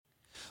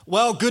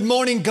Well, good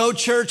morning, Go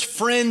Church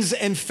friends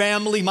and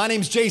family. My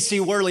name's J.C.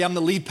 Worley. I'm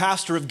the lead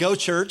pastor of Go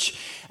Church.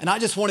 And I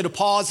just wanted to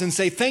pause and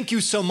say thank you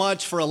so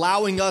much for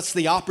allowing us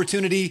the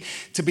opportunity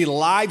to be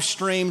live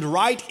streamed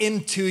right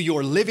into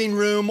your living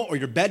room or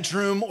your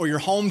bedroom or your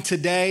home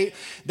today.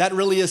 That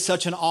really is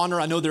such an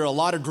honor. I know there are a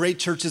lot of great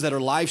churches that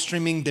are live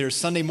streaming their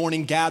Sunday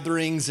morning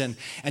gatherings, and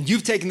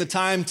you've taken the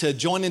time to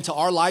join into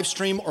our live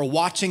stream or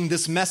watching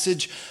this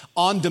message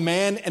on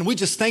demand. And we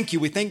just thank you.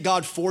 We thank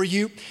God for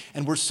you,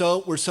 and we're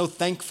so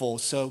thankful.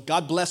 So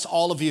God bless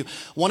all of you.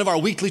 One of our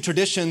weekly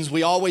traditions,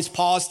 we always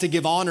pause to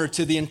give honor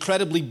to the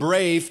incredibly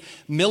brave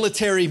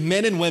military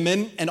men and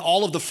women and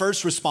all of the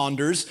first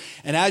responders.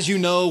 And as you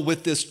know,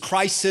 with this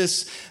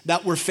crisis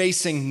that we're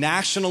facing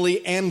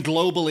nationally and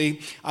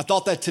globally, I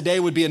thought that today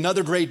would be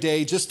another great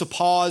day just to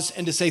pause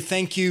and to say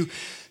thank you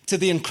to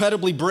the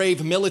incredibly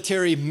brave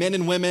military men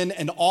and women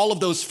and all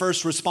of those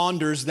first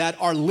responders that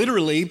are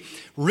literally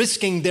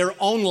risking their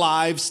own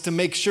lives to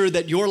make sure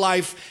that your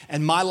life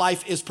and my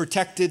life is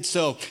protected.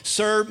 So,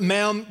 sir,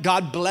 ma'am,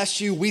 God bless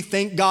you. We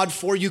thank God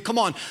for you. Come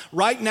on,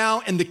 right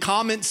now in the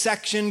comment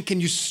section, can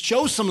you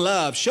show some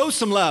love? Show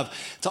some love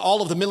to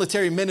all of the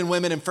military men and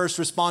women and first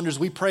responders.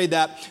 We pray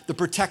that the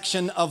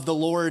protection of the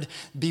Lord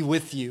be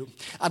with you.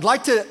 I'd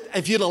like to,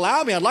 if you'd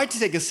allow me, I'd like to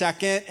take a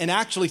second and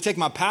actually take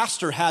my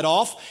pastor hat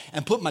off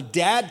and put my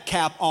dad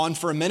cap on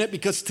for a minute,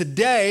 because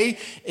today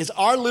is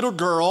our little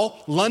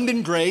girl,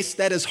 London Grace.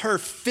 That is her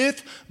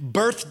 5th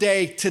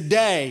birthday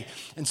today.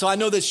 And so I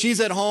know that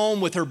she's at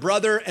home with her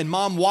brother and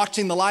mom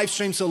watching the live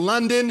stream. So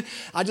London,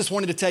 I just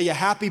wanted to tell you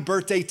happy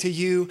birthday to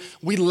you.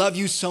 We love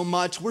you so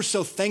much. We're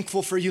so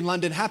thankful for you,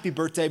 London. Happy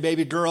birthday,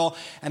 baby girl.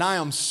 And I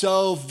am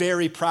so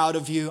very proud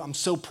of you. I'm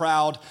so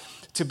proud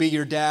to be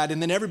your dad.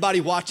 And then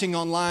everybody watching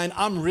online,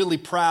 I'm really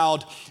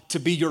proud to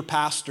be your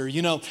pastor.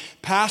 You know,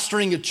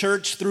 pastoring a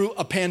church through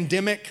a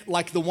pandemic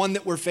like the one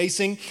that we're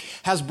facing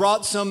has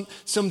brought some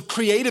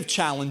creative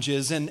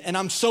challenges. And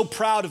I'm so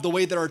proud of the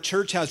way that our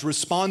church has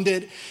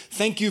responded.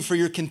 Thank you for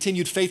your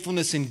continued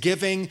faithfulness in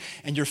giving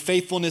and your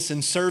faithfulness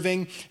in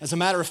serving. As a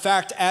matter of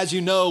fact, as you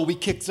know, we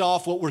kicked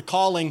off what we're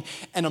calling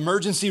an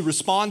emergency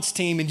response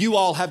team, and you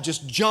all have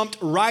just jumped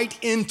right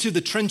into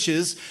the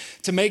trenches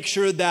to make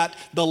sure that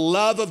the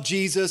love of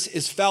Jesus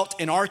is felt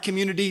in our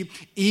community,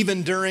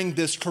 even during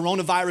this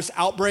coronavirus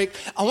outbreak.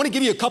 I want to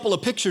give you a couple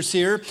of pictures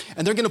here,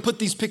 and they're going to put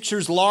these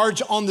pictures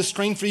large on the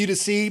screen for you to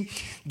see.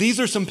 These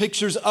are some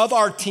pictures of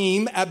our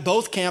team at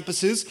both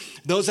campuses,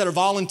 those that are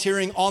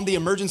volunteering on the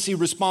emergency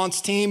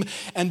response team,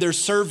 and they're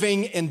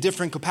serving in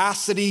different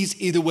capacities,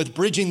 either with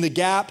Bridging the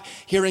Gap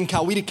here in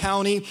Coweta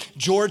County,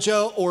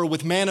 Georgia, or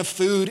with Man of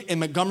Food in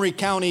Montgomery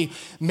County,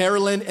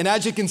 Maryland. And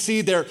as you can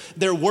see,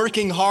 they're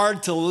working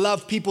hard to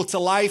love people to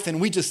life,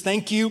 and we just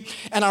thank you.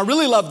 And I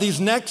really love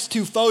these next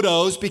two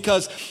photos,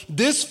 because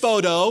this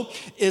photo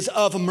is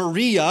of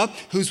Maria,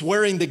 who's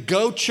wearing the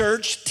Go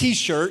Church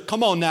t-shirt.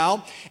 Come on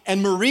now.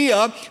 And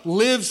Maria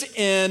lives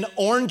in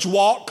Orange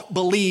Walk,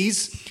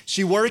 Belize.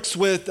 She works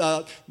with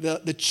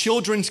the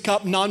Children's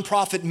Cup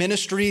nonprofit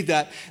ministry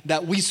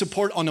that we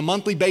support on a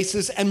monthly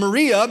basis. And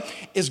Maria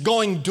is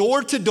going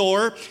door to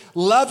door,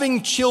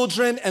 loving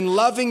children and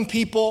loving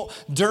people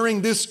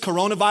during this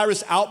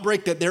coronavirus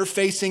outbreak that they're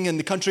facing in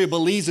the country of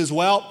Belize as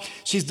well.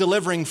 She's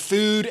delivering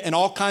food and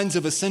all kinds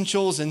of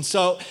essentials. And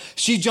so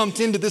she jumped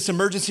into this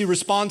emergency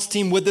response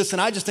team with us.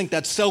 And I just think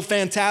that's so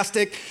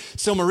fantastic.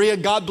 So Maria,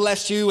 God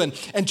bless you.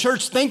 And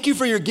church, thank you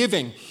for your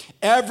giving.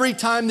 Every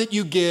time that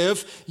you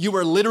give, you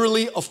are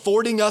literally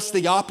affording us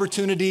the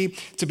opportunity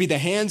to be the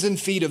hands and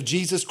feet of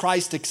Jesus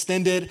Christ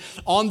extended.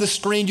 On the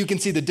screen, you can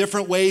see the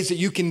different ways that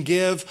you can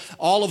give.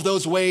 All of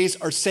those ways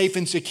are safe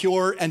and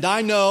secure. And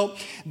I know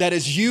that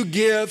as you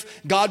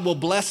give, God will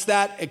bless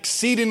that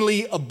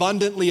exceedingly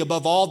abundantly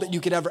above all that you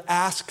could ever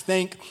ask,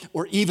 think,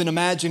 or even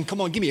imagine. Come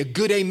on, give me a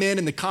good amen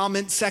in the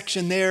comment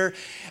section there.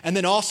 And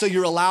then also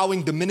you're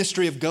allowing the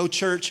ministry of Go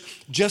Church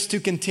just to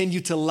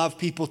continue to love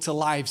people to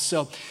life.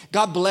 So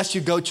God bless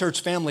you, Go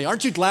Church family.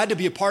 Aren't you glad to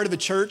be a part of a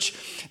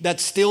church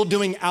that's still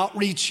doing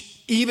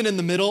outreach even in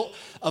the middle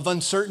of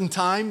uncertain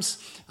times?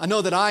 I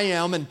know that I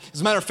am. And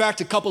as a matter of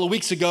fact, a couple of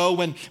weeks ago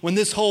when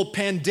this whole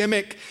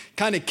pandemic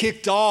kind of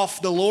kicked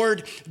off, the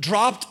Lord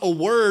dropped a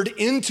word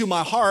into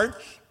my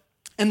heart.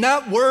 And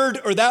that word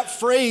or that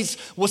phrase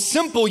was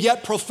simple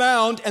yet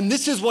profound. And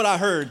this is what I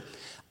heard.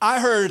 I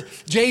heard,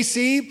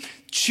 JC,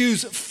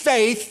 choose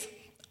faith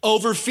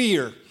over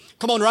fear.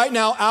 Come on, right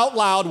now, out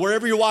loud,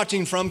 wherever you're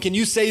watching from, can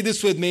you say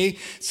this with me?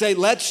 Say,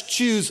 let's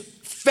choose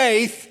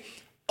faith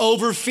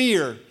over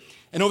fear.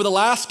 And over the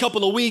last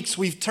couple of weeks,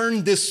 we've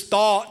turned this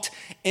thought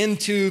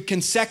into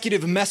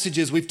consecutive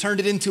messages. We've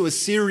turned it into a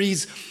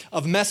series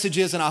of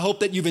messages, and I hope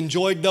that you've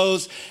enjoyed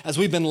those as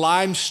we've been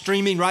live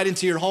streaming right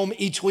into your home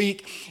each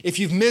week. If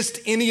you've missed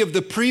any of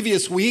the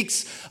previous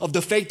weeks of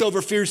the Faith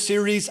Over Fear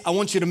series, I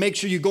want you to make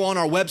sure you go on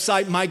our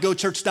website,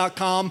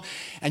 mygochurch.com,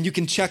 and you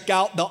can check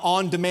out the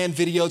on-demand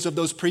videos of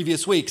those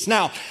previous weeks.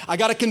 Now, I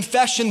got a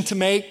confession to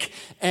make,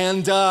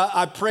 and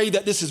I pray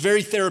that this is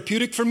very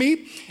therapeutic for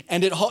me,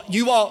 And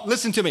you all,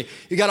 listen to me,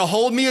 you got to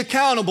hold me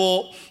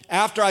accountable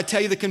after I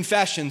tell you the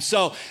confession.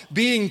 So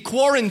being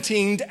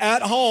quarantined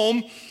at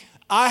home,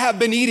 I have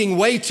been eating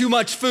way too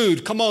much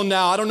food. Come on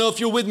now. I don't know if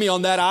you're with me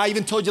on that. I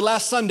even told you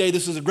last Sunday,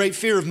 this is a great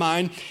fear of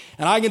mine.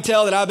 And I can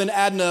tell that I've been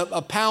adding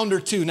a pound or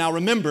two. Now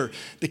remember,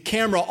 the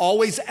camera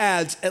always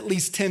adds at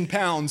least 10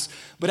 pounds.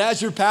 But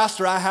as your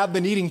pastor, I have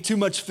been eating too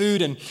much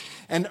food.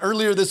 And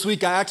earlier this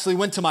week, I actually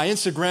went to my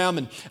Instagram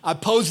and I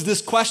posed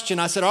this question.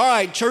 I said, all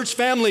right, church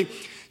family,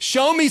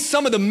 show me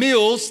some of the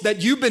meals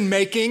that you've been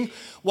making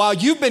while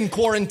you've been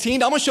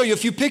quarantined. I'm gonna show you a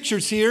few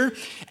pictures here,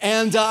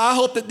 and I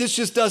hope that this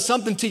just does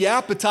something to your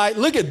appetite.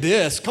 Look at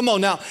this, come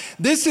on now.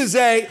 This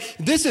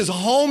is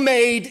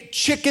homemade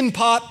chicken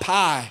pot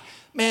pie.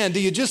 Man, do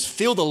you just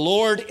feel the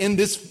Lord in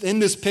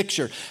this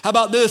picture? How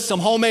about this, some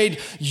homemade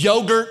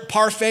yogurt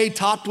parfait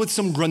topped with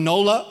some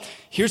granola.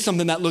 Here's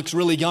something that looks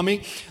really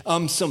yummy.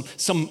 Some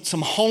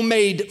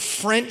homemade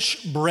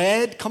French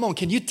bread. Come on,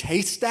 can you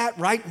taste that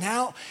right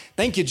now?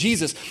 Thank you,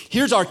 Jesus.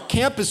 Here's our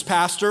campus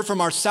pastor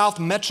from our South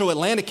Metro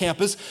Atlanta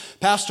campus,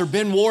 Pastor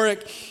Ben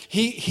Warwick.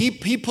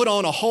 He put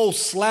on a whole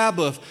slab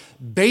of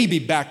baby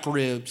back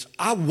ribs.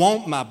 I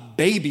want my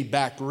baby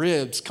back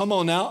ribs. Come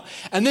on now.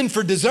 And then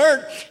for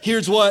dessert,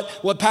 here's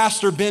what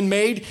Pastor Ben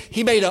made.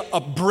 He made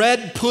a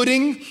bread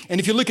pudding.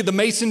 And if you look at the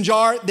mason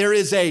jar, there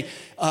is a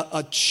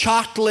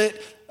chocolate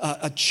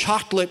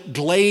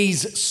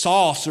glaze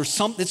sauce or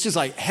something. It's just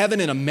like heaven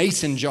in a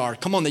mason jar.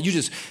 Come on, that you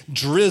just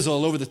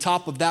drizzle over the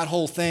top of that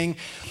whole thing.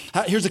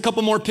 Here's a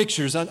couple more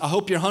pictures. I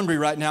hope you're hungry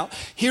right now.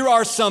 Here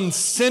are some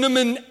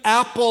cinnamon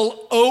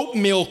apple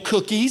oatmeal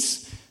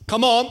cookies.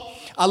 Come on.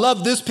 I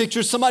love this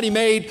picture. Somebody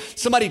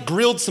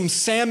grilled some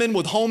salmon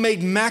with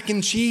homemade mac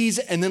and cheese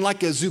and then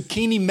like a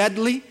zucchini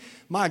medley.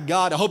 My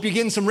God, I hope you're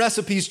getting some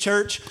recipes,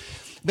 church.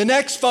 The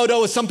next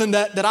photo is something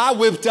that I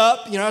whipped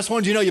up. I just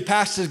wanted you to know your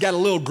pastor's got a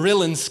little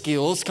grilling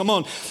skills. Come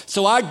on.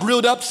 So I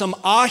grilled up some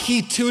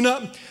ahi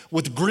tuna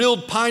with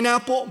grilled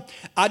pineapple.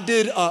 I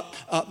did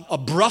a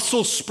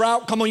Brussels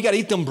sprout. Come on, you got to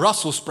eat them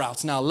Brussels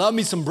sprouts. Now, love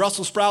me some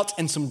Brussels sprouts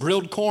and some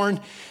grilled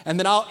corn. And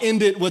then I'll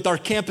end it with our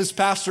campus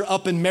pastor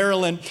up in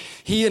Maryland.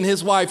 He and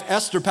his wife,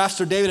 Esther,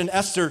 Pastor David and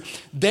Esther,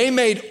 they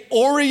made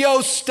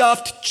Oreo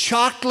stuffed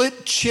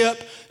chocolate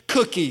chip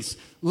cookies.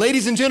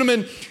 Ladies and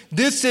gentlemen,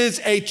 this is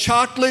a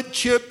chocolate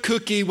chip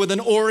cookie with an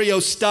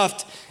Oreo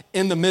stuffed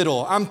in the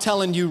middle. I'm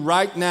telling you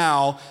right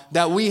now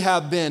that we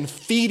have been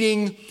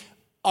feeding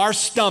our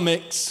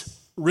stomachs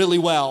really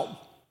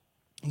well.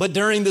 But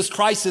during this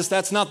crisis,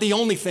 that's not the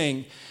only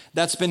thing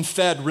that's been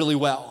fed really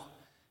well.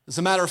 As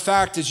a matter of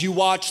fact, as you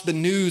watch the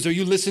news or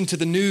you listen to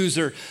the news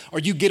or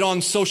you get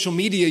on social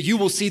media, you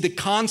will see the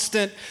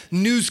constant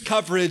news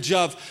coverage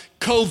of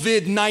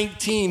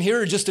COVID-19.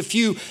 Here are just a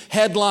few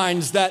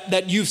headlines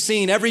that you've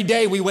seen. Every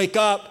day we wake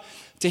up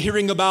to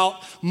hearing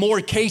about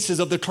more cases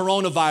of the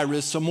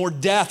coronavirus or more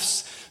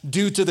deaths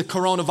due to the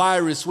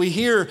coronavirus. We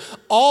hear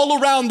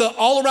all around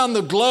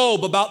the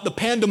globe about the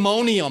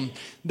pandemonium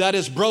that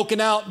is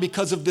broken out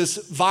because of this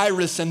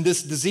virus and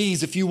this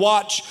disease. If you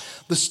watch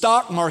the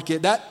stock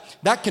market,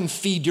 that can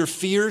feed your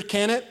fear,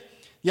 can it?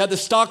 Yeah, the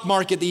stock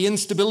market, the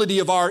instability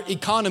of our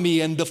economy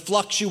and the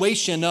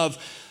fluctuation of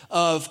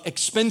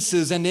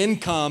expenses and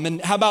income.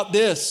 And how about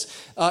this?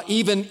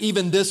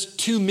 Even this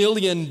 2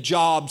 million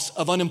jobs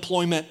of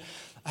unemployment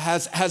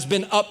has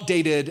been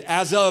updated.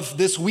 As of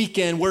this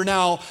weekend, we're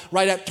now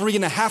right at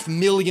 3.5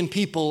 million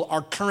people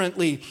are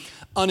currently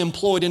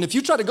unemployed. And if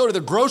you try to go to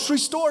the grocery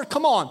store,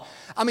 come on.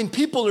 I mean,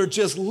 people are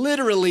just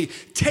literally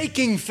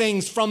taking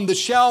things from the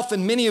shelf.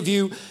 And many of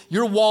you,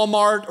 your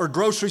Walmart or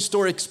grocery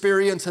store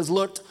experience has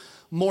looked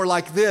more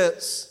like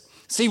this.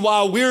 See,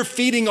 while we're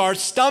feeding our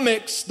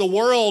stomachs, the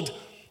world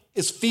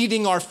is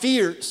feeding our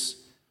fears.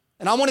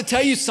 And I want to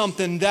tell you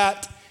something,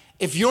 that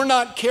if you're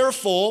not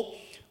careful,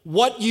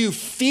 what you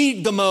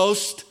feed the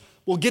most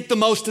will get the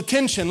most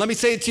attention. Let me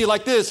say it to you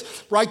like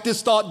this. Write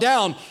this thought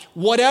down.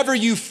 Whatever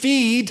you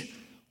feed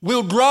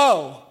will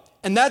grow.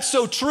 And that's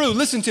so true.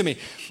 Listen to me.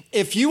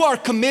 If you are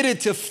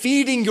committed to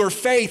feeding your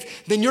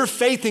faith, then your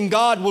faith in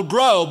God will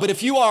grow. But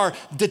if you are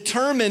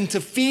determined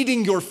to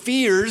feeding your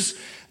fears,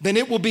 then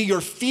it will be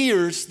your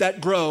fears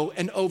that grow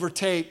and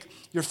overtake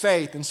your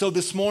faith. And so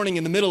this morning,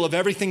 in the middle of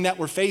everything that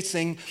we're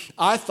facing,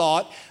 I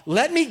thought,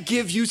 let me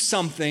give you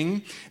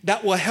something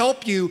that will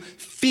help you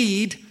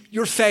feed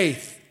your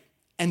faith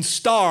and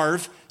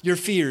starve your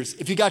fears.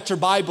 If you got your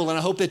Bible, and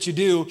I hope that you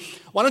do,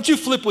 why don't you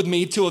flip with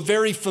me to a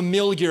very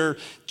familiar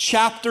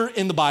chapter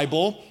in the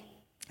Bible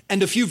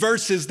and a few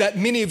verses that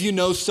many of you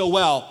know so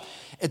well.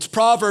 It's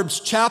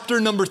Proverbs chapter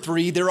number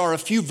 3. There are a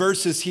few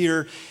verses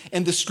here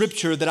in the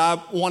scripture that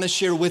I want to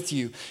share with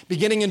you.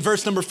 Beginning in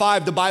verse number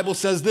 5, the Bible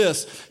says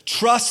this: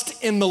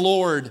 trust in the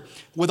Lord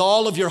with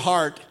all of your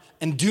heart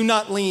and do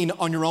not lean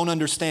on your own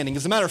understanding.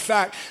 As a matter of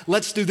fact,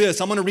 let's do this.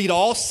 I'm going to read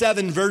all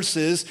 7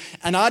 verses,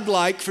 and I'd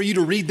like for you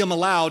to read them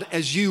aloud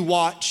as you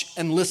watch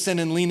and listen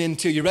and lean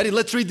into. You ready?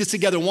 Let's read this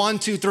together. 1,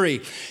 2,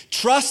 3.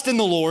 Trust in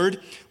the Lord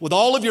with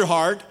all of your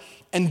heart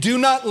and do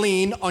not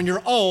lean on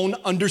your own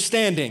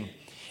understanding.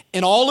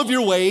 In all of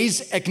your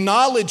ways,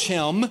 acknowledge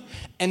him,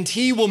 and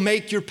he will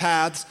make your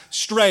paths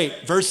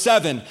straight. Verse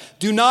 7,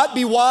 do not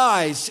be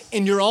wise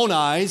in your own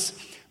eyes,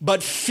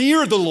 but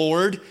fear the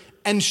Lord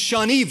and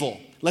shun evil.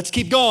 Let's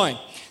keep going.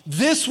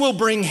 This will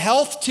bring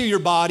health to your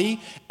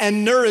body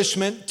and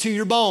nourishment to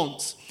your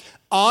bones.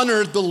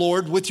 Honor the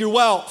Lord with your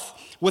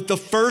wealth, with the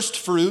first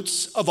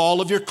fruits of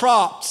all of your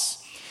crops.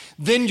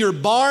 Then your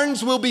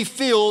barns will be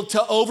filled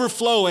to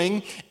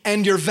overflowing,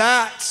 and your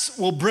vats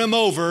will brim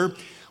over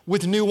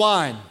with new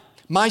wine.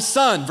 My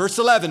son, verse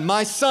 11,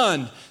 my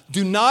son,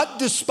 do not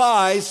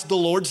despise the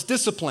Lord's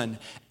discipline,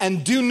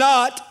 and do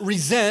not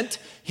resent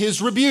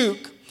his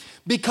rebuke,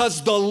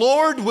 because the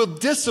Lord will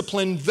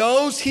discipline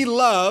those he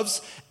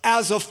loves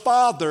as a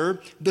father,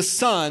 the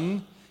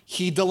son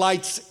he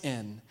delights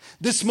in.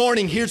 This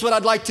morning, here's what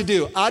I'd like to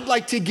do. I'd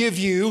like to give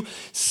you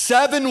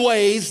 7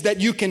 ways that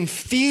you can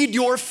feed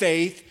your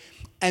faith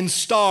and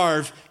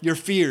starve your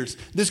fears.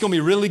 This is gonna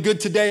be really good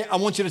today. I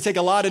want you to take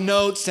a lot of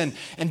notes and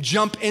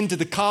jump into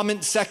the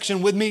comment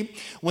section with me.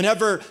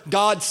 Whenever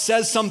God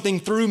says something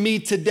through me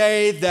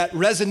today that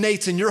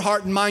resonates in your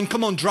heart and mind,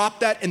 come on, drop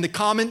that in the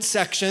comment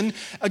section.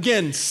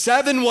 Again,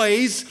 7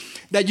 ways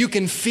that you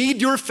can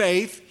feed your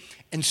faith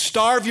and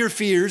starve your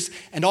fears,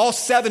 and all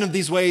 7 of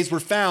these ways were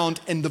found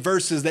in the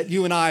verses that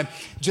you and I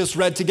just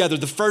read together.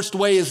 The first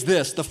way is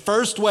this. The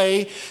first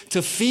way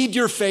to feed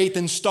your faith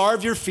and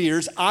starve your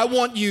fears, I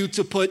want you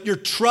to put your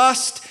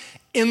trust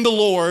in the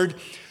Lord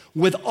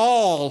with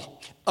all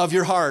of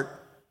your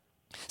heart.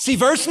 See,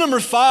 verse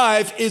number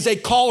 5 is a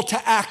call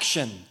to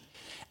action.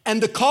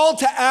 And the call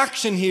to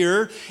action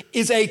here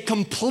is a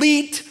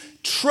complete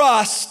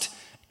trust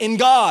in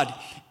God.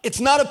 It's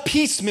not a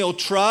piecemeal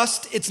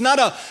trust. It's not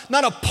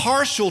a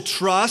partial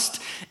trust.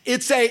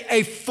 It's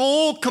a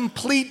full,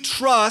 complete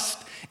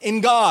trust in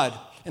God.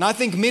 And I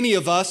think many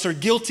of us are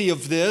guilty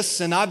of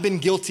this, and I've been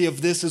guilty of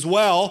this as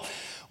well,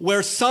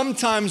 where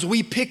sometimes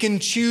we pick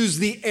and choose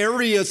the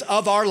areas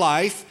of our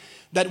life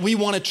that we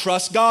want to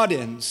trust God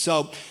in.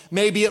 So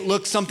maybe it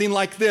looks something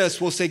like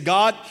this. We'll say,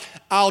 God,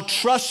 I'll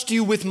trust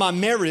you with my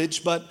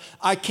marriage, but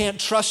I can't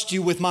trust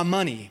you with my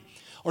money.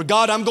 Or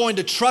God, I'm going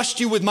to trust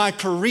you with my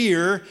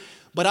career,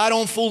 but I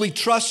don't fully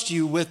trust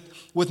you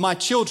with my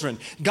children.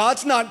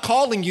 God's not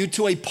calling you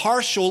to a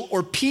partial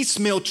or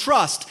piecemeal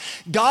trust.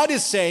 God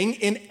is saying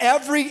in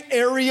every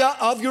area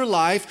of your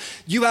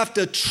life, you have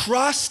to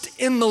trust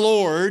in the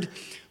Lord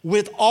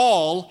with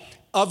all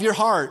of your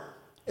heart.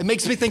 It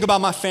makes me think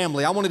about my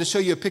family. I wanted to show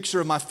you a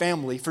picture of my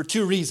family for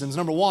 2 reasons.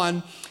 Number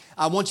 1,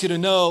 I want you to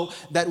know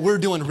that we're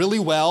doing really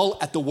well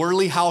at the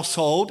Worley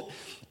household.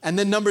 And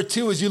then number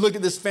 2, as you look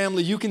at this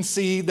family, you can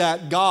see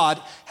that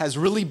God has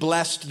really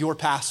blessed your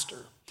pastor.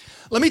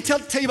 Let me tell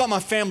you about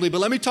my family,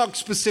 but let me talk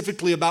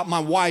specifically about my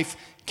wife,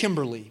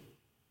 Kimberly.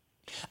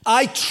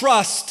 I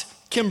trust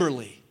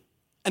Kimberly,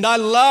 and I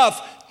love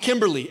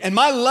Kimberly. And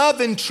my love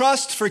and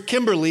trust for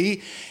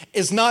Kimberly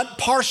is not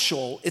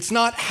partial. It's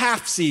not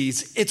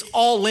halfsies. It's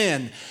all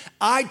in.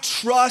 I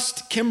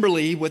trust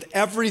Kimberly with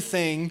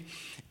everything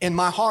in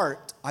my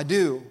heart. I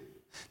do.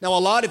 Now, a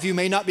lot of you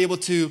may not be able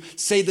to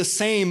say the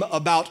same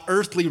about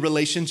earthly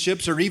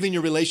relationships or even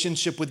your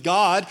relationship with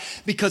God,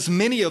 because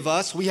many of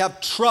us, we have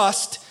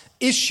trust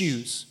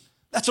issues.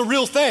 That's a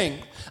real thing.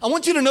 I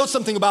want you to know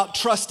something about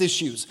trust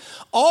issues.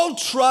 All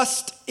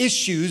trust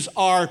issues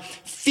are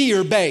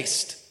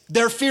fear-based.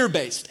 They're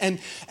fear-based. And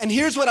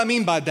here's what I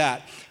mean by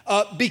that.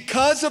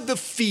 Because of the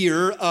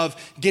fear of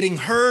getting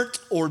hurt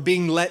or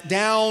being let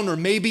down or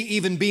maybe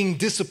even being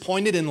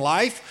disappointed in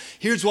life,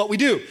 here's what we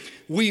do.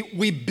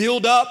 We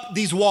build up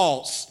these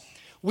walls.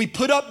 We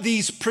put up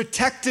these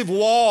protective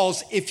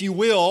walls, if you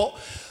will,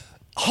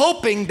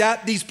 hoping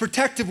that these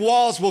protective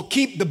walls will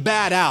keep the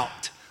bad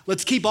out.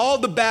 Let's keep all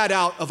the bad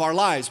out of our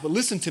lives. But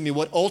listen to me,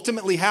 what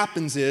ultimately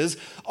happens is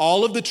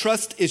all of the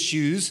trust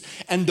issues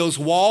and those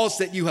walls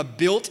that you have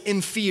built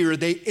in fear,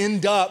 they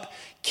end up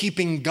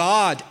keeping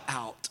God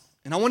out.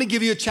 And I want to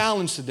give you a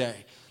challenge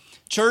today.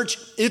 Church,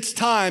 it's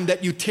time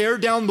that you tear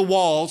down the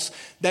walls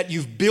that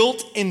you've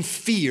built in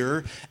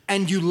fear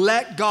and you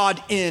let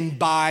God in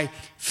by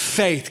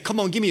faith. Come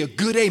on, give me a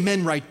good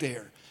amen right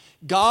there.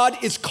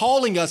 God is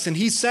calling us and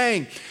he's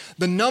saying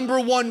the number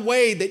one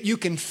way that you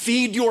can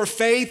feed your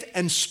faith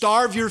and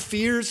starve your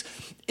fears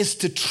is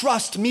to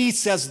trust me,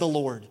 says the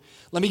Lord.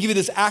 Let me give you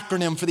this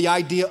acronym for the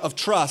idea of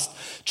trust.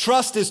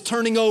 Trust is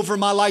turning over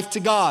my life to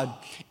God.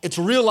 It's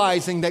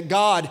realizing that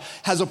God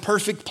has a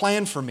perfect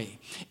plan for me.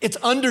 It's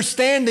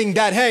understanding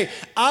that, hey,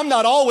 I'm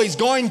not always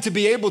going to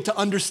be able to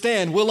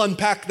understand. We'll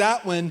unpack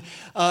that one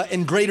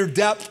in greater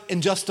depth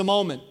in just a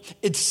moment.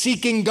 It's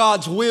seeking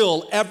God's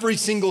will every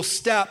single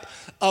step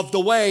of the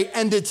way,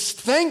 and it's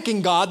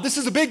thanking God. This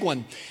is a big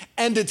one.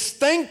 And it's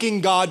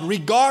thanking God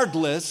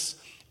regardless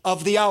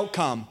of the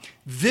outcome.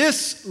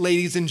 This,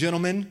 ladies and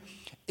gentlemen,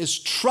 is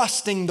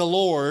trusting the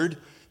Lord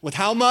with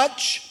how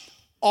much?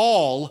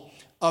 All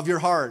of your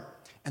heart.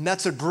 And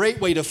that's a great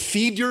way to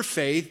feed your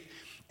faith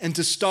and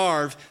to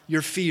starve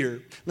your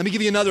fear. Let me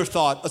give you another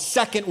thought. A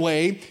second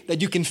way that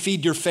you can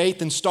feed your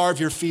faith and starve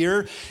your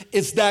fear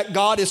is that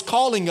God is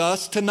calling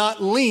us to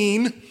not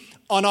lean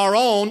on our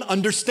own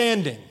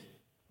understanding.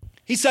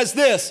 He says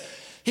this,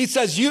 he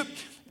says, you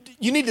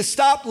need to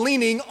stop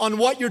leaning on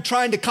what you're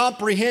trying to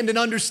comprehend and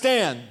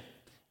understand.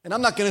 And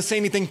I'm not going to say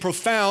anything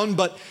profound,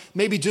 but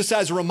maybe just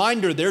as a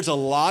reminder, there's a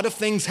lot of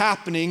things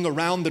happening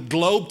around the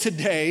globe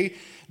today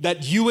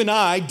that you and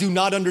I do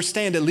not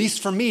understand. At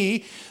least for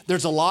me,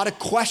 there's a lot of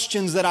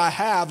questions that I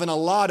have and a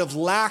lot of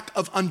lack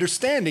of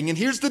understanding. And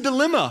here's the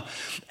dilemma.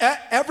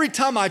 Every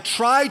time I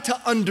try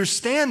to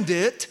understand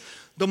it,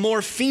 the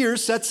more fear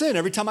sets in.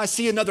 Every time I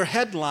see another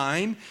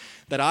headline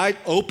that I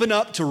open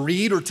up to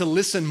read or to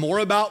listen more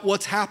about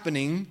what's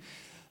happening,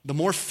 the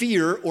more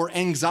fear or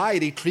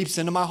anxiety creeps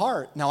into my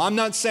heart. Now, I'm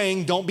not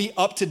saying don't be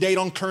up to date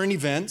on current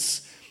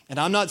events, and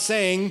I'm not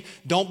saying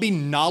don't be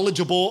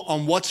knowledgeable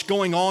on what's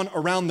going on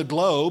around the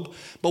globe,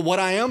 but what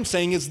I am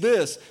saying is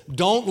this: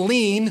 don't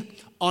lean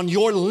on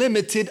your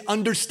limited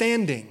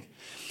understanding.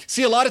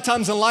 See, a lot of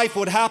times in life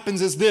what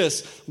happens is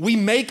this: we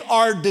make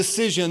our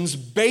decisions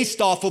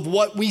based off of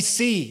what we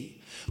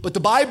see. But the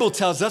Bible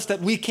tells us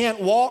that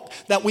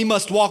we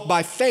must walk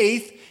by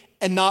faith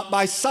and not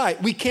by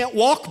sight. We can't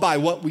walk by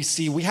what we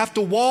see. We have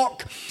to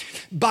walk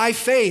by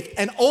faith.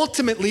 And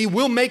ultimately,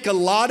 we'll make a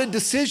lot of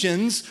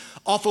decisions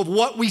off of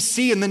what we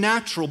see in the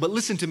natural. But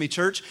listen to me,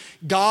 church.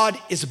 God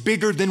is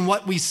bigger than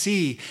what we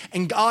see.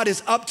 And God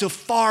is up to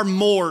far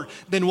more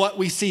than what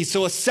we see.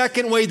 So a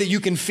second way that you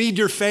can feed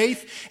your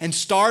faith and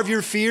starve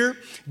your fear,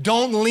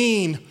 don't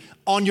lean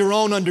on your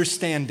own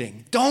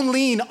understanding. Don't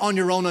lean on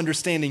your own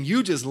understanding.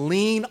 You just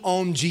lean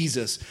on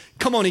Jesus.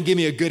 Come on and give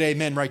me a good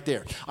amen right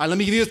there. All right, let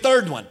me give you a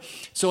third one.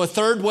 So a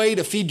third way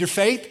to feed your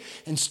faith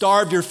and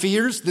starve your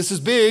fears, this is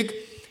big.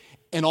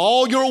 In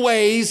all your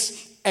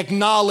ways,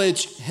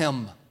 acknowledge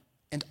him.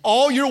 In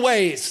all your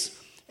ways,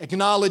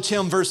 acknowledge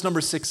him, verse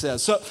number 6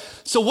 says.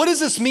 So what does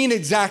this mean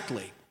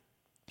exactly?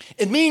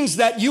 It means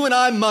that you and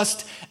I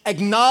must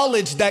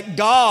acknowledge that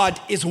God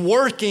is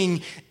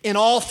working in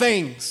all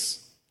things.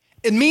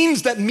 It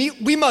means that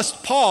we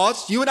must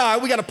pause, you and I,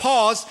 we got to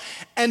pause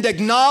and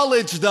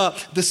acknowledge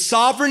the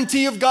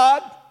sovereignty of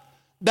God,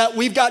 that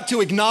we've got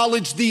to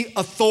acknowledge the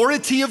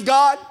authority of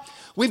God.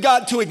 We've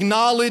got to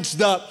acknowledge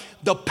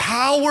the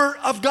power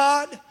of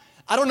God.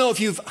 I don't know if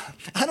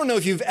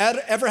you've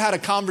ever had a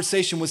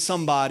conversation with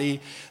somebody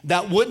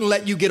that wouldn't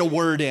let you get a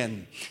word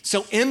in.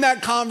 So in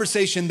that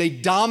conversation, they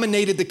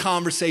dominated the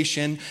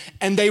conversation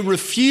and they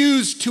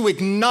refused to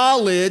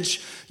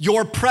acknowledge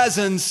your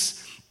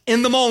presence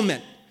in the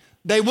moment.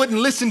 They wouldn't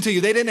listen to you.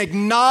 They didn't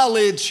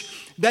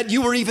acknowledge that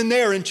you were even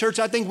there. In church,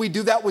 I think we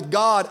do that with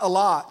God a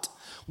lot.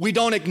 We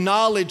don't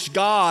acknowledge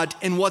God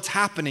in what's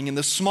happening, in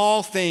the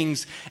small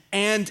things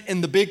and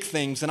in the big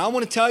things. And I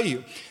want to tell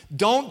you,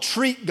 don't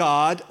treat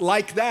God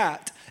like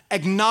that.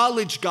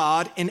 Acknowledge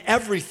God in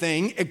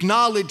everything.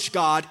 Acknowledge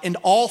God in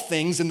all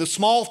things, in the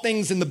small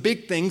things, in the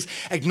big things.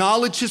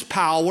 Acknowledge his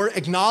power.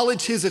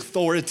 Acknowledge his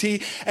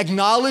authority.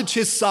 Acknowledge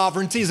his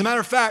sovereignty. As a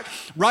matter of fact,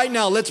 right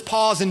now, let's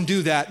pause and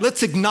do that.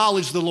 Let's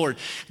acknowledge the Lord.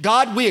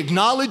 God, we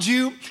acknowledge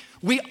you.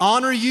 We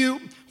honor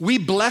you. We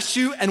bless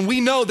you. And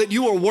we know that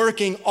you are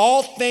working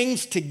all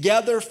things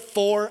together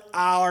for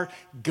our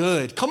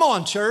good. Come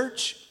on,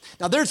 church.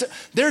 Now,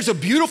 there's a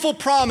beautiful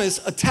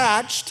promise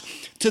attached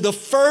to the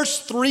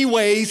first 3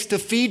 ways to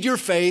feed your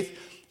faith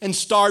and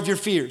starve your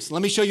fears.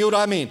 Let me show you what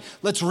I mean.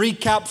 Let's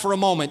recap for a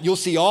moment. You'll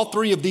see all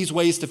 3 of these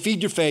ways to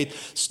feed your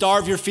faith,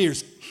 starve your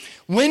fears.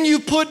 When you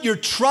put your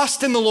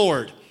trust in the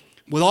Lord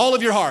with all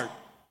of your heart,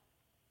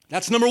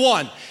 that's number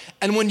 1.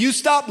 And when you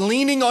stop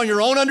leaning on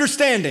your own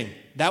understanding,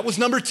 that was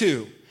number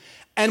 2.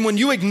 And when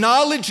you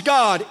acknowledge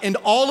God in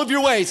all of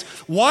your ways,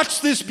 watch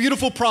this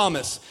beautiful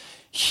promise.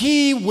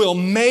 He will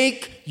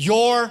make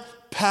your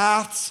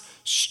paths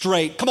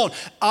straight. Come on.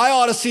 I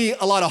ought to see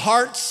a lot of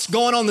hearts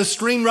going on the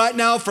screen right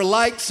now for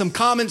likes, some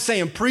comments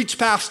saying, preach,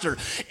 pastor.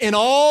 In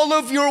all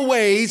of your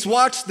ways,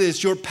 watch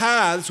this, your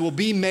paths will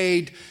be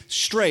made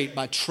straight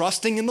by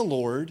trusting in the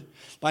Lord,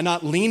 by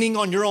not leaning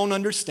on your own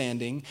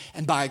understanding,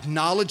 and by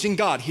acknowledging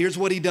God. Here's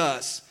what he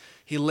does.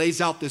 He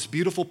lays out this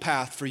beautiful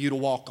path for you to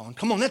walk on.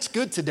 Come on, that's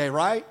good today,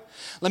 right?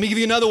 Let me give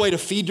you another way to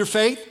feed your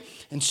faith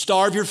and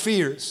starve your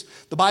fears.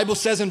 The Bible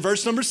says in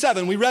verse number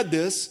 7, we read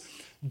this,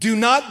 do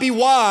not be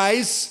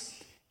wise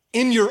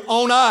in your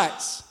own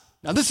eyes.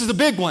 Now, this is a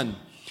big one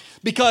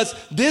because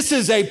this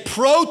is a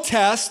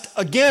protest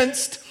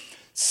against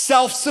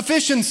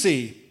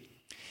self-sufficiency.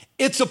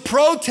 It's a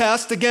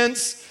protest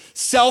against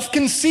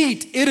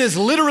self-conceit. It is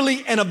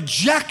literally an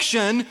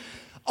objection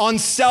on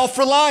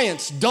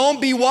self-reliance. Don't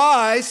be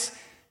wise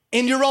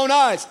in your own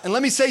eyes. And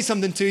let me say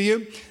something to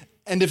you.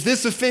 And if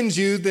this offends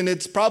you, then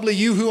it's probably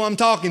you who I'm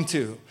talking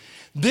to.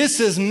 This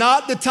is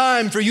not the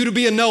time for you to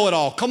be a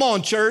know-it-all. Come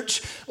on,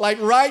 church. Like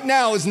right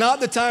now is not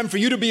the time for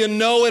you to be a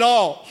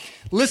know-it-all.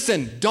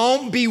 Listen,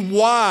 don't be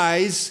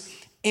wise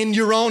in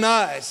your own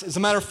eyes. As a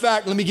matter of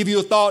fact, let me give you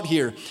a thought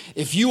here.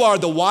 If you are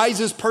the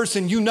wisest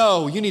person you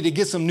know, you need to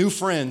get some new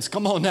friends.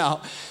 Come on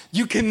now.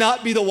 You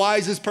cannot be the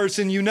wisest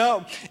person you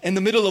know. In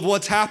the middle of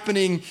what's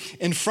happening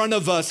in front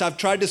of us, I've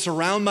tried to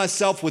surround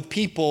myself with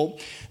people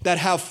that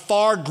have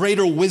far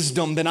greater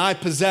wisdom than I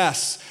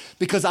possess.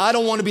 because I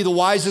don't want to be the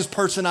wisest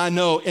person I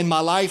know in my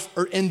life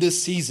or in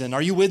this season.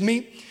 Are you with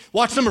me?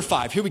 Watch number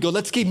 5. Here we go.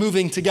 Let's keep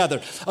moving together.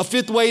 A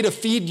 5th way to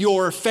feed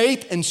your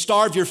faith and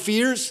starve your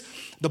fears.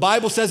 The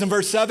Bible says in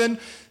verse 7,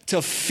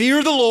 to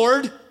fear the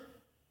Lord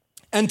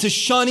and to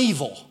shun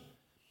evil.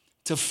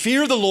 To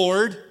fear the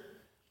Lord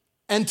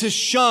and to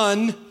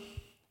shun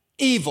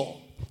evil.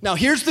 Now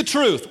here's the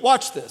truth.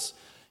 Watch this.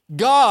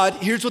 God,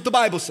 here's what the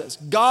Bible says.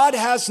 God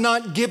has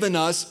not given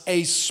us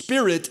a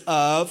spirit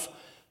of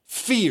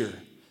fear.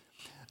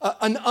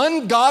 An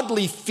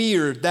ungodly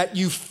fear that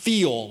you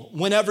feel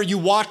whenever you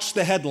watch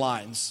the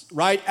headlines,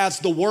 right? As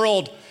the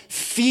world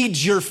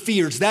feeds your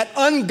fears. That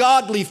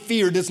ungodly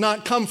fear does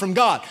not come from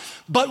God.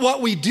 But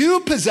what we do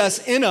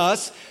possess in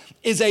us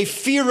is a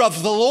fear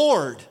of the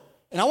Lord.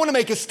 And I want to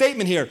make a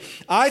statement here.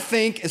 I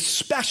think,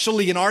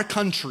 especially in our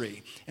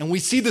country, and we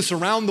see this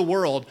around the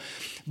world,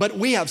 but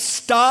we have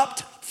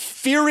stopped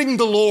fearing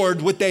the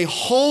Lord with a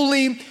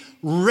holy,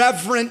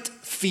 reverent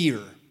fear.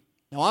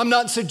 Now, I'm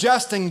not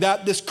suggesting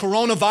that this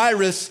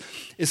coronavirus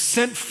is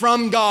sent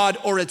from God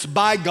or it's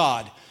by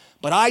God,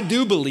 but I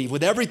do believe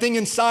with everything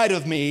inside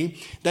of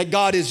me that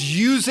God is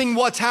using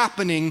what's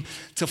happening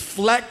to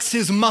flex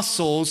his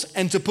muscles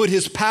and to put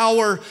his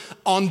power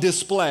on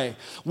display.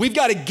 We've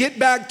got to get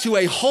back to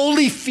a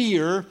holy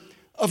fear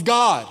of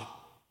God.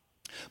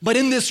 But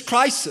in this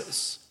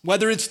crisis,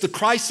 whether it's the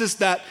crisis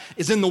that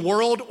is in the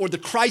world or the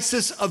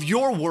crisis of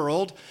your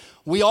world,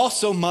 we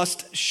also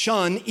must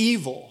shun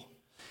evil.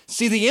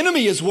 See, the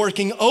enemy is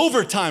working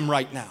overtime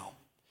right now.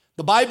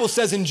 The Bible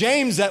says in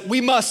James that we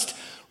must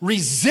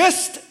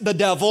resist the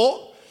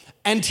devil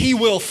and he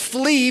will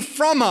flee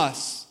from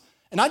us.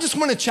 And I just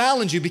want to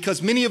challenge you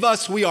because many of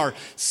us, we are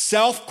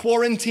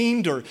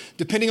self-quarantined, or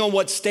depending on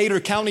what state or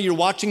county you're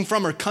watching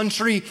from or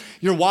country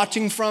you're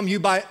watching from, you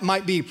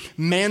might be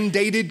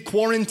mandated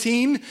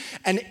quarantine.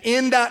 And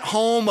in that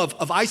home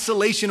of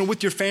isolation and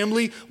with your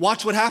family,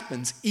 watch what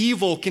happens.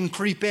 Evil can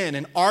creep in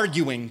and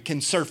arguing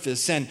can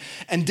surface and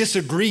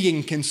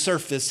disagreeing can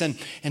surface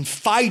and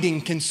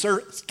fighting can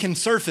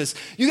surface.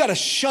 You got to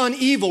shun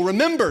evil.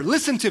 Remember,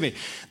 listen to me.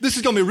 This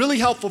is going to be really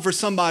helpful for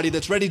somebody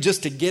that's ready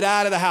just to get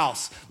out of the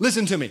house.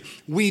 Listen to me.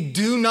 We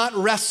do not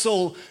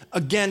wrestle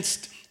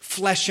against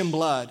flesh and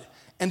blood.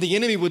 And the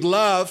enemy would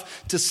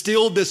love to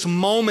steal this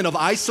moment of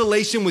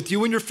isolation with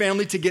you and your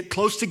family to get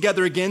close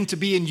together again, to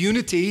be in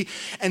unity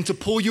and to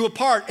pull you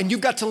apart. And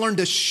you've got to learn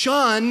to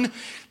shun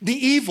the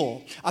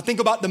evil. I think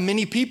about the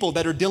many people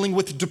that are dealing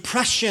with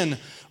depression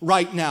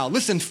right now.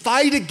 Listen,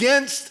 fight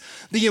against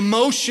the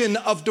emotion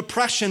of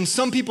depression.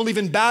 Some people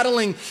even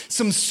battling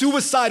some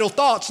suicidal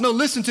thoughts. No,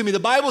 listen to me. The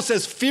Bible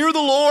says, fear the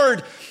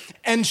Lord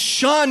and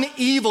shun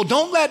evil.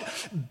 Don't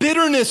let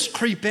bitterness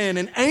creep in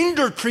and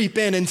anger creep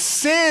in and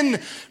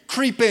sin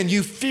creep in.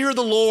 You fear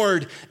the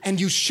Lord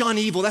and you shun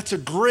evil. That's a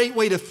great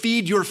way to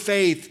feed your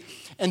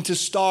faith and to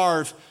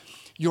starve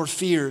your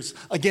fears.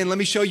 Again, let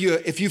me show you,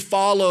 if you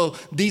follow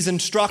these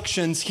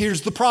instructions,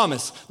 here's the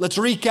promise. Let's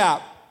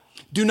recap.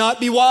 Do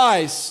not be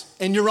wise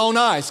in your own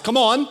eyes. Come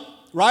on,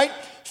 right?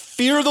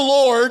 Fear the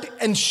Lord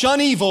and shun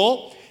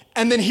evil.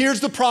 And then here's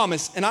the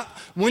promise. And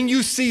when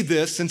you see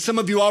this, and some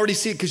of you already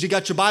see it because you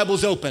got your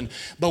Bibles open,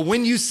 but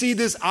when you see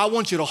this, I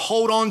want you to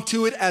hold on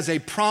to it as a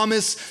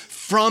promise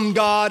from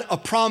God, a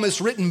promise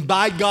written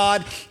by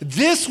God.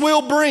 This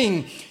will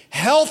bring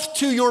health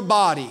to your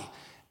body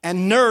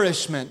and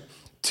nourishment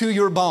to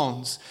your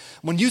bones.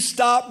 When you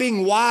stop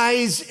being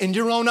wise in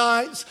your own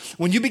eyes,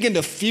 when you begin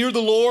to fear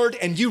the Lord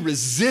and you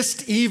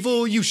resist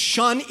evil, you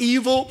shun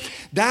evil,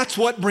 that's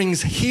what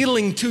brings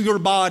healing to your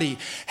body,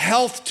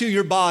 health to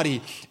your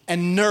body,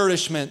 and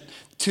nourishment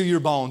to your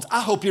bones. I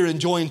hope you're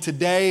enjoying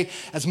today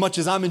as much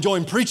as I'm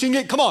enjoying preaching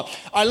it. Come on. All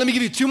right, let me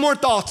give you 2 more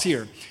thoughts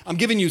here. I'm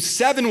giving you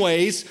 7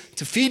 ways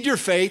to feed your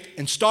faith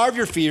and starve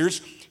your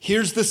fears.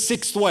 Here's the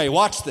 6th way.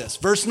 Watch this.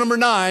 Verse number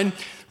 9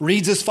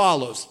 reads as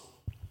follows.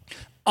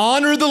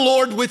 Honor the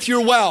Lord with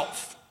your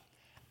wealth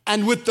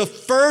and with the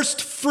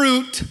first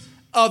fruit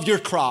of your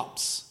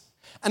crops.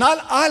 And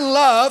I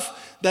love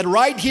that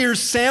right here,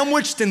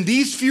 sandwiched in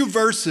these few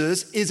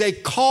verses, is a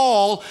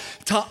call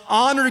to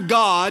honor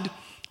God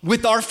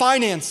with our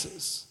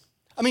finances.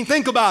 I mean,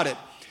 think about it.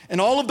 In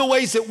all of the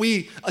ways that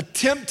we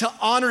attempt to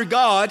honor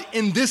God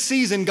in this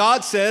season,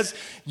 God says,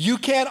 you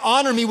can't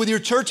honor me with your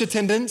church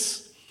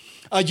attendance.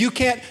 You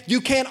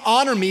can't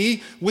honor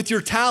me with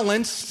your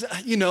talents,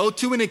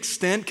 to an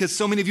extent, because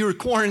so many of you are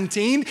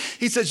quarantined.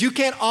 He says, you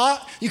can't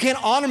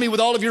honor me with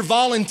all of your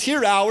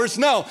volunteer hours.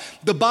 No,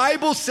 the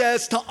Bible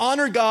says to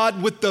honor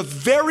God with the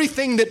very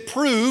thing that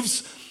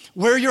proves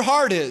where your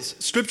heart is.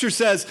 Scripture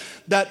says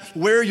that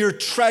where your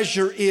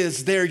treasure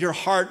is, there your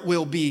heart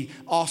will be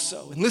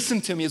also. And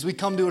listen to me as we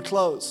come to a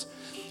close.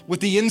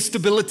 With the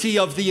instability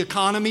of the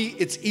economy,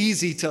 it's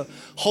easy to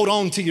hold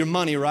on to your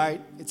money,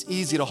 right? It's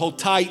easy to hold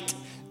tight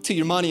to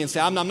your money and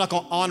say, I'm not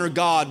going to honor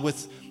God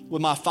with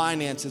my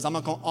finances. I'm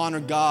not going to honor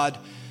God,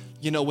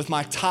 with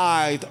my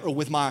tithe or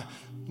with my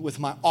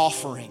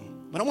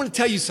offering. But I want to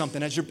tell you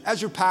something, as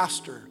your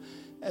pastor,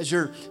 as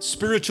your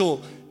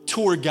spiritual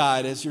tour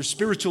guide, as your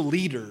spiritual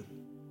leader,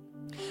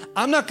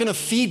 I'm not gonna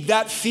feed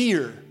that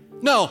fear.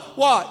 No,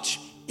 watch.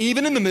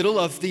 Even in the middle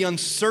of the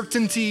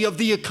uncertainty of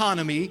the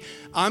economy,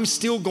 I'm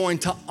still going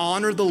to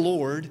honor the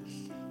Lord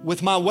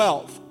with my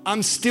wealth.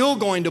 I'm still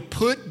going to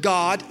put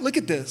God, look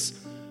at this,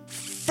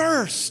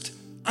 first.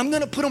 I'm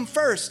gonna put him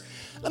first.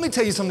 Let me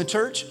tell you something,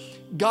 church.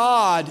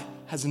 God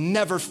has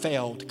never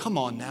failed. Come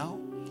on now.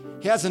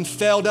 He hasn't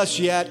failed us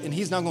yet, and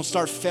he's not gonna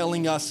start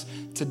failing us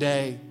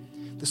today.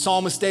 The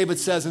psalmist David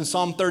says in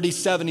Psalm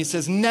 37, he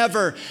says,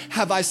 never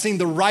have I seen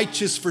the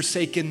righteous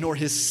forsaken, nor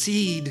his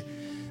seed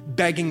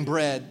begging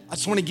bread. I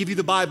just wanna give you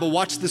the Bible.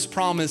 Watch this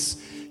promise,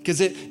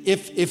 because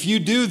if you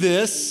do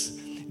this,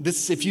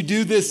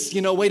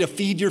 way to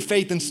feed your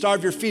faith and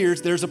starve your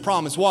fears, there's a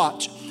promise.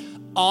 Watch.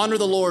 Honor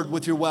the Lord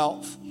with your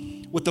wealth,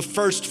 with the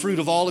first fruit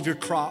of all of your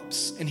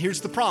crops. And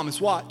here's the promise.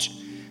 Watch.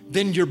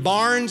 Then your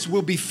barns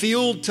will be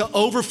filled to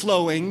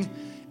overflowing,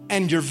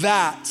 and your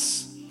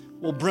vats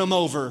will brim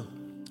over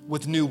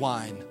with new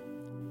wine.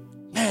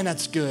 Man,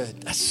 that's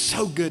good. That's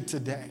so good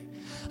today.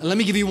 And let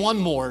me give you one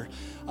more,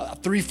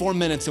 3-4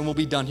 minutes, and we'll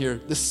be done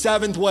here. The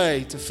seventh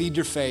way to feed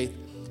your faith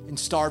and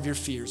starve your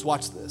fears.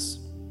 Watch this.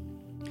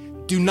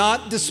 Do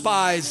not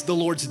despise the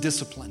Lord's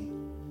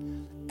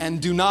discipline, and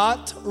do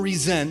not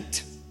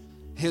resent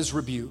his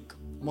rebuke.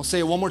 I'm gonna say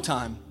it one more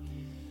time.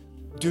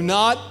 Do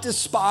not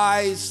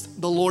despise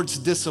the Lord's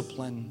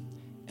discipline,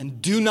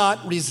 and do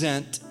not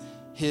resent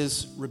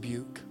his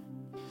rebuke.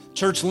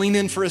 Church, lean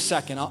in for a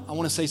second. I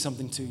wanna say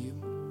something to you.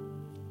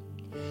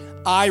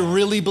 I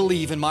really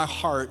believe in my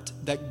heart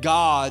that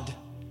God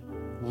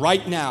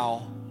right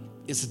now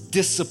is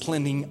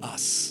disciplining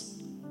us.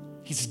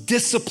 He's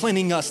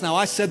disciplining us. Now,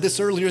 I said this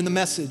earlier in the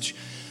message,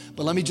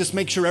 but let me just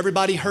make sure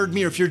everybody heard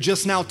me, or if you're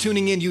just now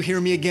tuning in, you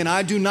hear me again.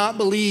 I do not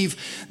believe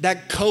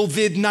that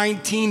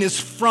COVID-19 is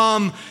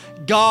from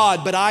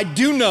God, but I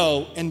do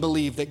know and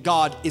believe that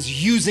God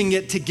is using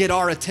it to get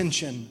our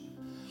attention.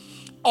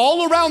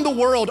 All around the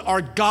world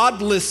are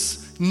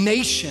godless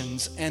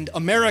nations, and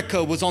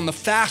America was on the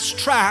fast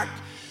track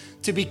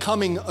to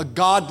becoming a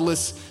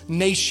godless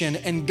nation.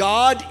 And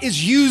God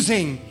is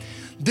using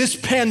this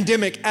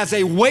pandemic as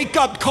a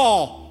wake-up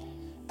call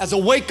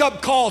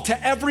to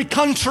every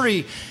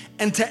country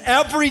and to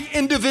every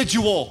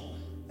individual.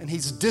 And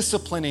he's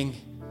disciplining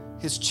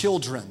his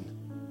children.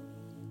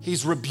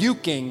 He's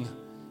rebuking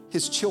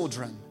his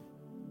children.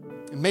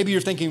 And maybe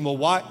you're thinking, well,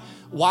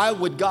 why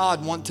would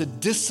God want to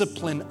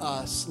discipline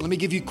us? Let me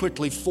give you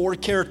quickly 4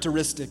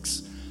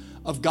 characteristics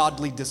of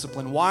godly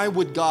discipline. Why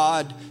would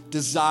God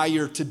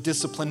desire to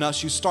discipline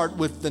us? You start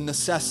with the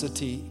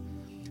necessity.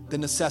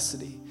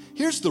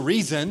 Here's the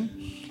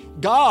reason.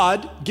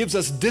 God gives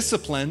us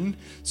discipline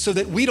so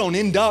that we don't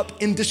end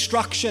up in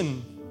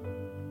destruction.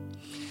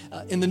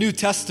 In the New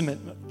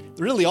Testament,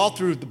 really all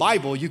through the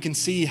Bible, you can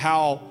see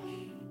how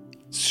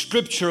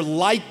Scripture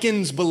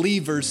likens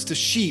believers to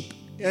sheep.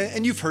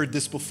 And you've heard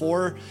this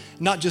before,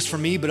 not just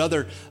from me, but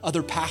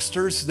other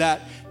pastors,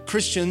 that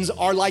Christians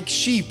are like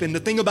sheep. And the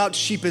thing about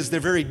sheep is they're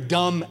very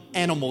dumb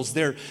animals.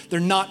 They're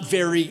not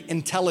very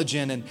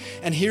intelligent.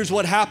 And here's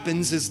what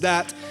happens is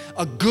that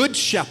a good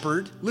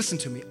shepherd, listen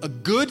to me, a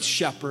good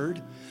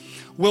shepherd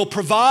will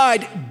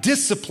provide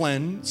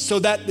discipline so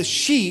that the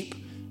sheep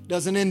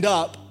doesn't end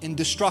up in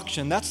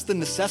destruction. That's the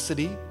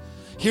necessity.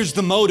 Here's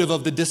the motive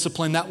of the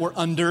discipline that we're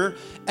under,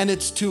 and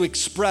it's to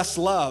express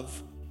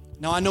love.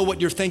 Now, I know what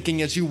you're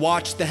thinking as you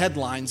watch the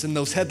headlines, and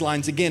those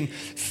headlines, again,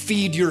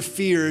 feed your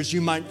fears.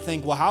 You might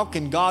think, well, how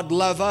can God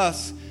love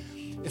us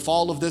if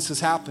all of this is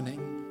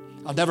happening?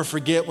 I'll never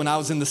forget when I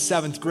was in the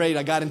 7th grade,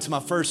 I got into my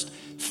first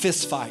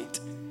fist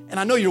fight. And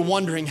I know you're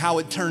wondering how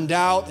it turned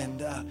out,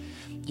 and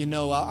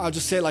I'll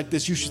just say it like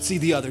this, you should see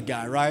the other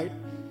guy, right?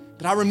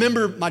 But I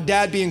remember my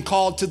dad being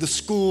called to the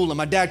school, and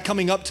my dad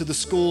coming up to the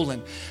school,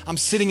 and I'm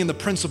sitting in the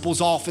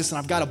principal's office, and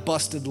I've got a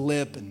busted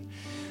lip, and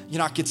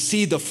I could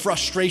see the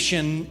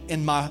frustration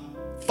in my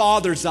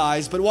father's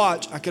eyes, but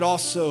watch, I could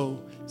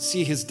also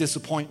see his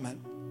disappointment.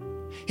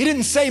 He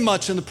didn't say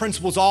much in the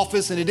principal's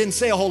office, and he didn't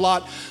say a whole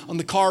lot on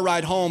the car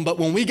ride home, but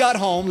when we got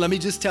home, let me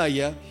just tell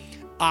you,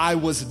 I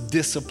was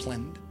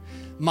disciplined.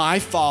 My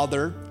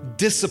father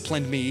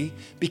disciplined me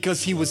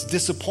because he was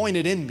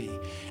disappointed in me.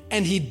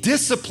 And he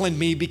disciplined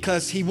me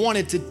because he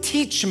wanted to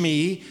teach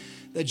me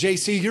that,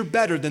 JC, you're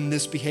better than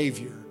this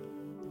behavior.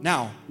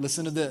 Now,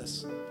 listen to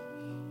this.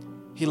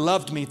 He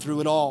loved me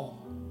through it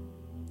all.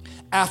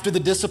 After the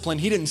discipline,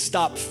 he didn't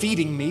stop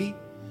feeding me.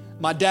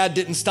 My dad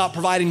didn't stop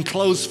providing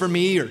clothes for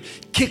me or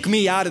kick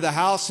me out of the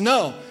house.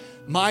 No,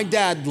 my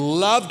dad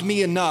loved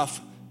me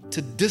enough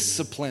to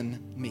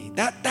discipline me.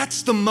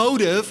 That's the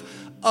motive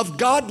of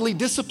godly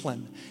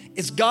discipline,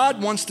 is God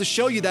wants to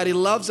show you that he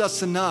loves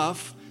us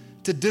enough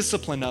to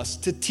discipline us,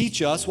 to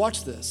teach us,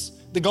 watch this,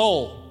 the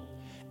goal.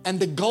 And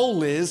the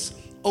goal is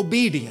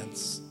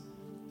obedience.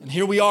 And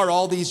here we are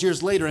all these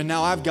years later, and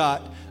now I've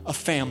got a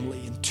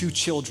family and 2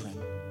 children.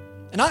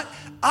 And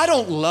I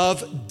don't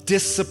love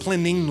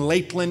disciplining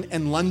Lakeland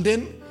and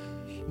London,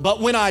 but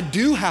when I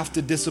do have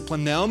to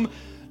discipline them,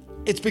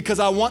 it's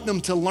because I want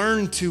them to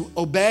learn to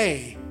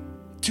obey,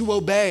 to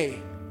obey,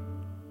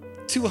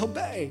 to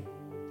obey.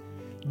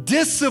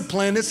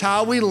 Discipline is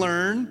how we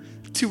learn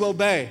to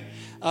obey.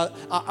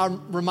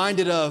 I'm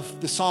reminded of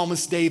the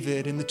psalmist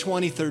David in the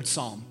 23rd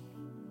Psalm.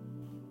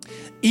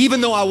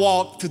 Even though I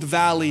walk through the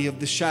valley of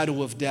the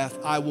shadow of death,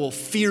 I will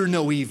fear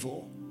no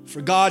evil.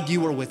 For God,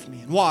 you are with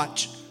me. And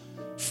watch,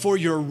 for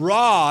your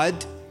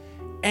rod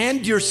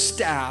and your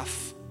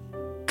staff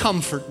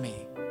comfort me.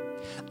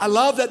 I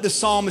love that the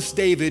psalmist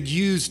David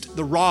used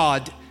the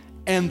rod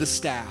and the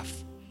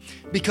staff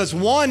because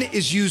one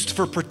is used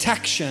for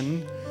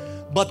protection,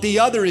 but the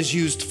other is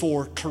used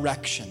for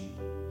correction.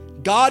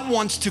 God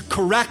wants to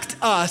correct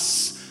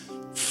us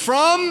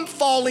from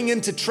falling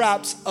into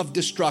traps of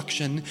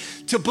destruction,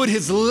 to put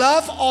his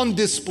love on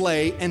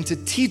display and to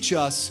teach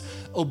us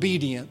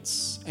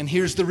obedience. And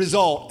here's the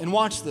result, and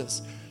watch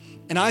this.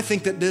 And I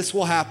think that this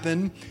will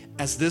happen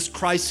as this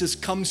crisis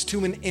comes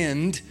to an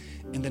end.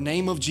 In the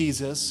name of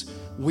Jesus,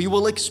 we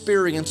will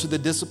experience with the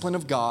discipline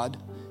of God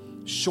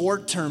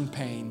short-term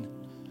pain,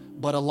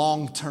 but a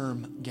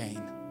long-term gain.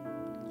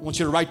 I want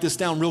you to write this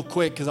down real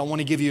quick because I want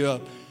to give you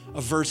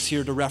a verse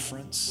here to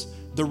reference.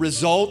 The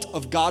result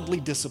of godly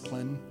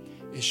discipline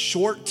is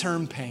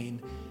short-term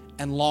pain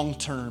and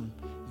long-term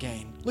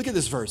gain. Look at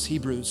this verse,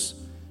 Hebrews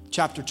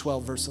chapter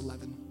 12, verse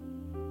 11.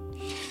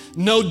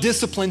 No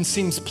discipline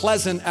seems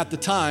pleasant at the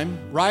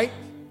time, right?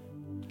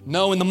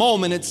 No, in the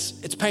moment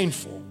it's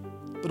painful.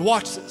 But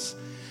watch this.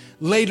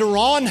 Later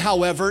on,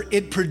 however,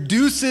 it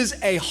produces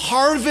a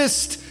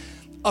harvest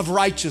of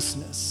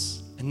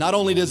righteousness. And not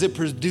only does it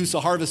produce a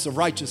harvest of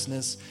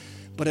righteousness,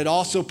 but it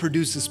also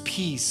produces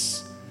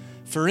peace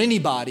for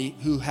anybody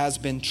who has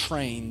been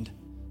trained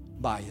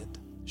by it.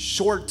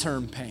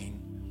 Short-term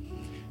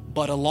pain,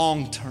 but a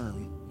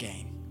long-term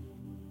gain.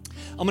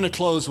 I'm going to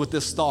close with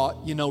this thought.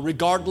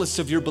 Regardless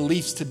of your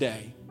beliefs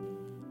today,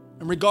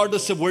 and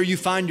regardless of where you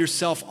find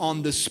yourself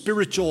on the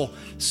spiritual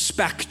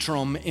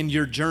spectrum in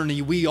your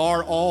journey, we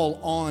are all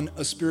on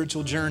a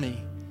spiritual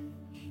journey.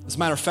 As a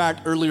matter of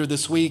fact, earlier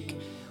this week,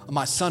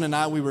 my son and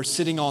I, we were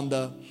sitting on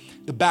the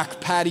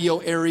back patio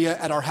area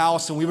at our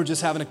house, and we were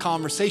just having a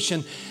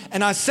conversation.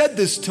 And I said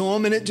this to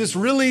him, and it just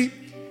really,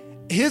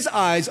 his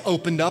eyes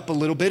opened up a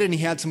little bit, and he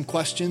had some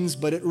questions,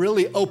 but it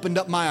really opened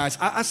up my eyes.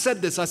 I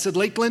said this, I said,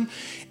 Lakeland,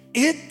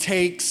 it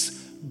takes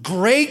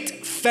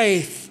great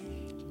faith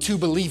to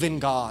believe in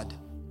God,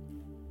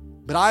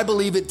 but I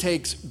believe it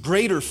takes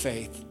greater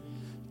faith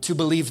to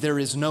believe there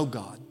is no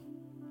God.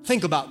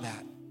 Think about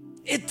that.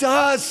 It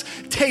does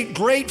take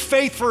great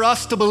faith for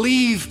us to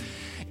believe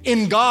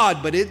in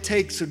God, but it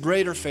takes a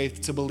greater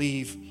faith to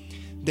believe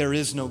there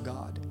is no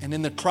God. And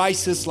in the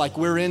crisis like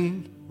we're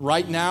in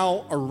right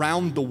now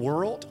around the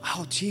world,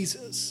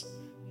 Jesus,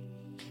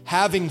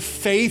 having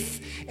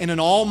faith in an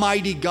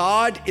almighty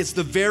God is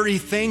the very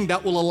thing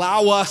that will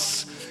allow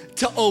us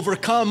to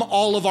overcome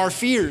all of our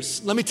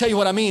fears. Let me tell you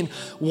what I mean.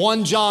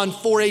 1 John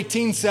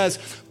 4:18 says,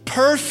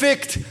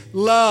 perfect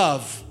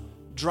love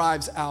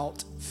drives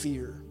out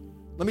fear.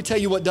 Let me tell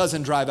you what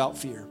doesn't drive out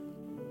fear.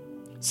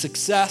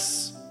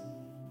 Success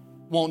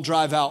won't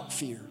drive out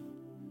fear.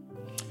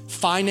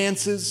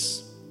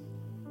 Finances,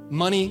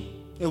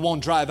 money, it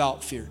won't drive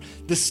out fear.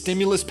 The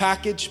stimulus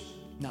package,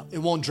 no, it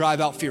won't drive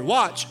out fear.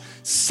 Watch,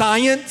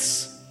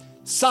 science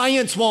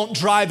won't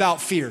drive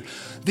out fear.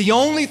 The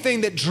only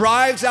thing that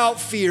drives out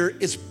fear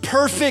is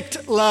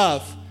perfect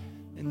love.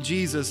 And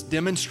Jesus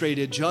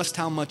demonstrated just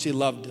how much he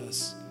loved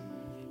us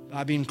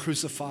by being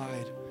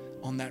crucified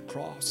on that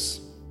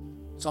cross.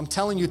 So I'm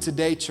telling you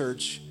today,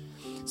 church,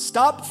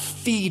 stop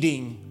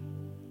feeding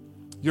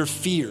your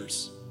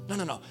fears.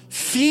 No.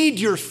 Feed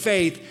your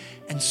faith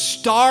and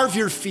starve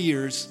your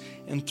fears.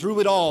 And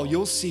through it all,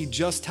 you'll see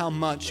just how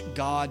much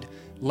God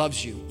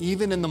loves you,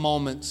 even in the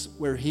moments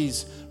where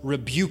he's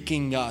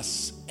rebuking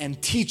us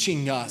and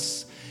teaching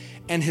us,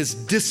 and his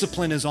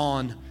discipline is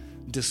on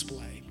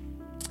display.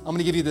 I'm going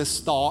to give you this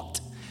thought.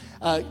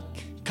 A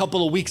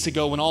couple of weeks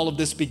ago when all of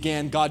this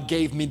began, God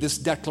gave me this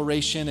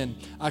declaration, and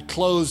I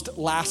closed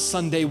last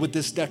Sunday with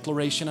this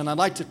declaration, and I'd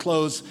like to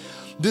close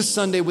this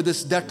Sunday with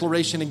this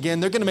declaration again.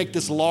 They're going to make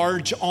this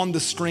large on the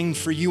screen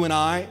for you and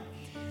I.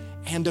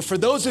 And for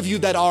those of you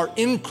that are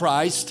in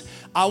Christ,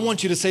 I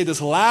want you to say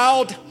this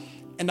loud,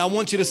 and I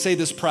want you to say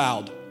this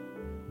proud.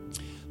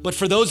 But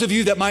for those of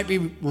you that might be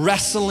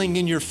wrestling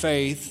in your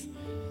faith,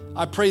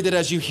 I pray that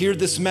as you hear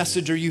this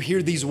message or you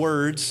hear these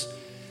words,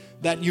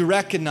 that you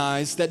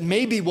recognize that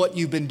maybe what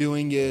you've been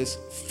doing is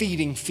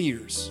feeding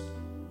fears.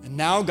 And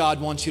now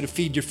God wants you to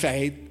feed your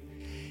faith,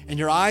 and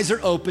your eyes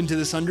are open to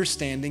this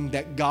understanding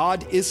that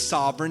God is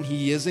sovereign,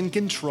 he is in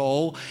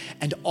control,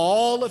 and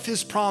all of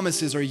his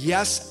promises are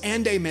yes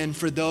and amen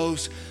for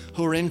those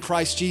who are in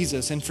Christ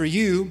Jesus. And for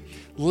you,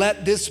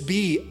 let this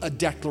be a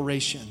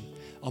declaration,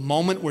 a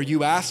moment where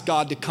you ask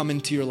God to come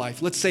into your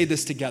life. Let's say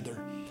this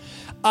together.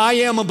 I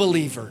am a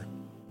believer.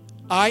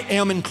 I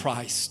am in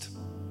Christ.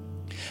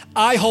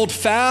 I hold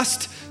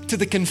fast to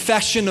the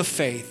confession of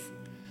faith.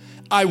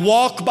 I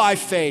walk by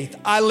faith.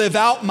 I live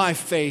out my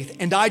faith,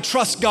 and I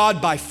trust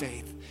God by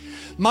faith.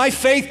 My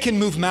faith can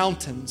move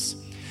mountains.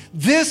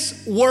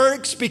 This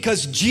works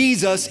because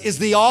Jesus is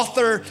the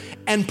author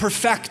and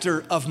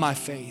perfecter of my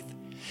faith.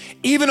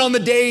 Even on the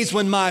days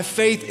when my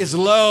faith is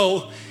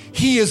low,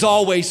 He is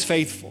always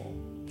faithful.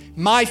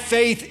 My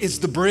faith is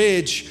the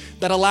bridge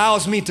that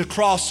allows me to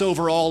cross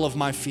over all of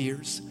my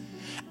fears.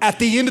 At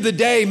the end of the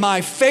day,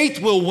 my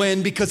faith will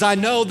win because I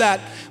know that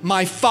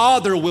my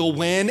Father will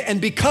win.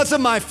 And because of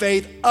my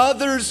faith,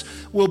 others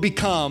will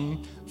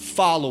become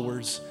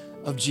followers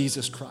of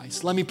Jesus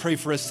Christ. Let me pray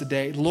for us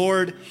today.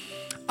 Lord,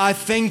 I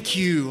thank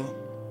you.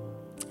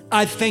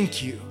 I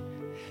thank you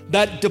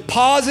that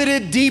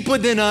deposited deep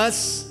within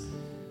us,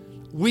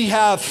 we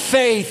have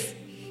faith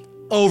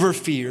over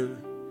fear.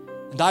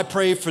 And I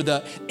pray for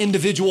the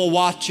individual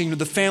watching or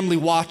the family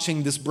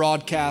watching this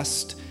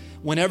broadcast,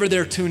 whenever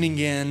they're tuning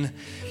in,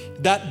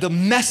 that the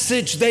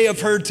message they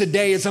have heard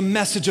today is a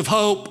message of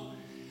hope.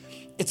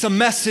 It's a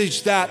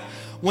message that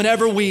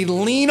whenever we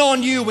lean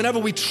on you, whenever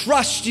we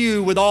trust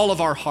you with all of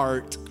our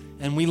heart,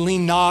 and we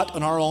lean not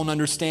on our own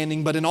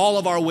understanding, but in all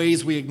of our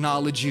ways we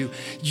acknowledge you.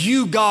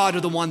 You, God, are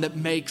the one that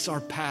makes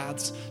our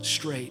paths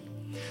straight.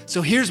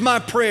 So here's my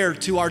prayer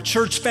to our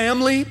church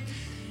family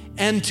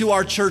and to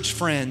our church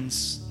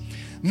friends.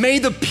 May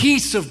the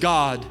peace of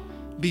God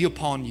be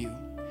upon you.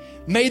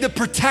 May the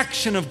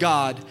protection of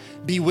God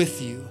be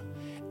with you.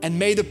 And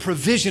may the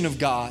provision of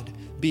God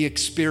be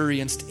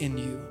experienced in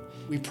you.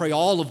 We pray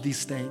all of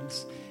these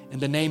things in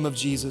the name of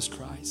Jesus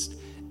Christ.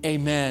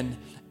 Amen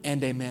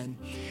and amen.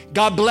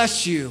 God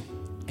bless you,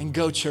 and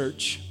go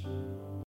church.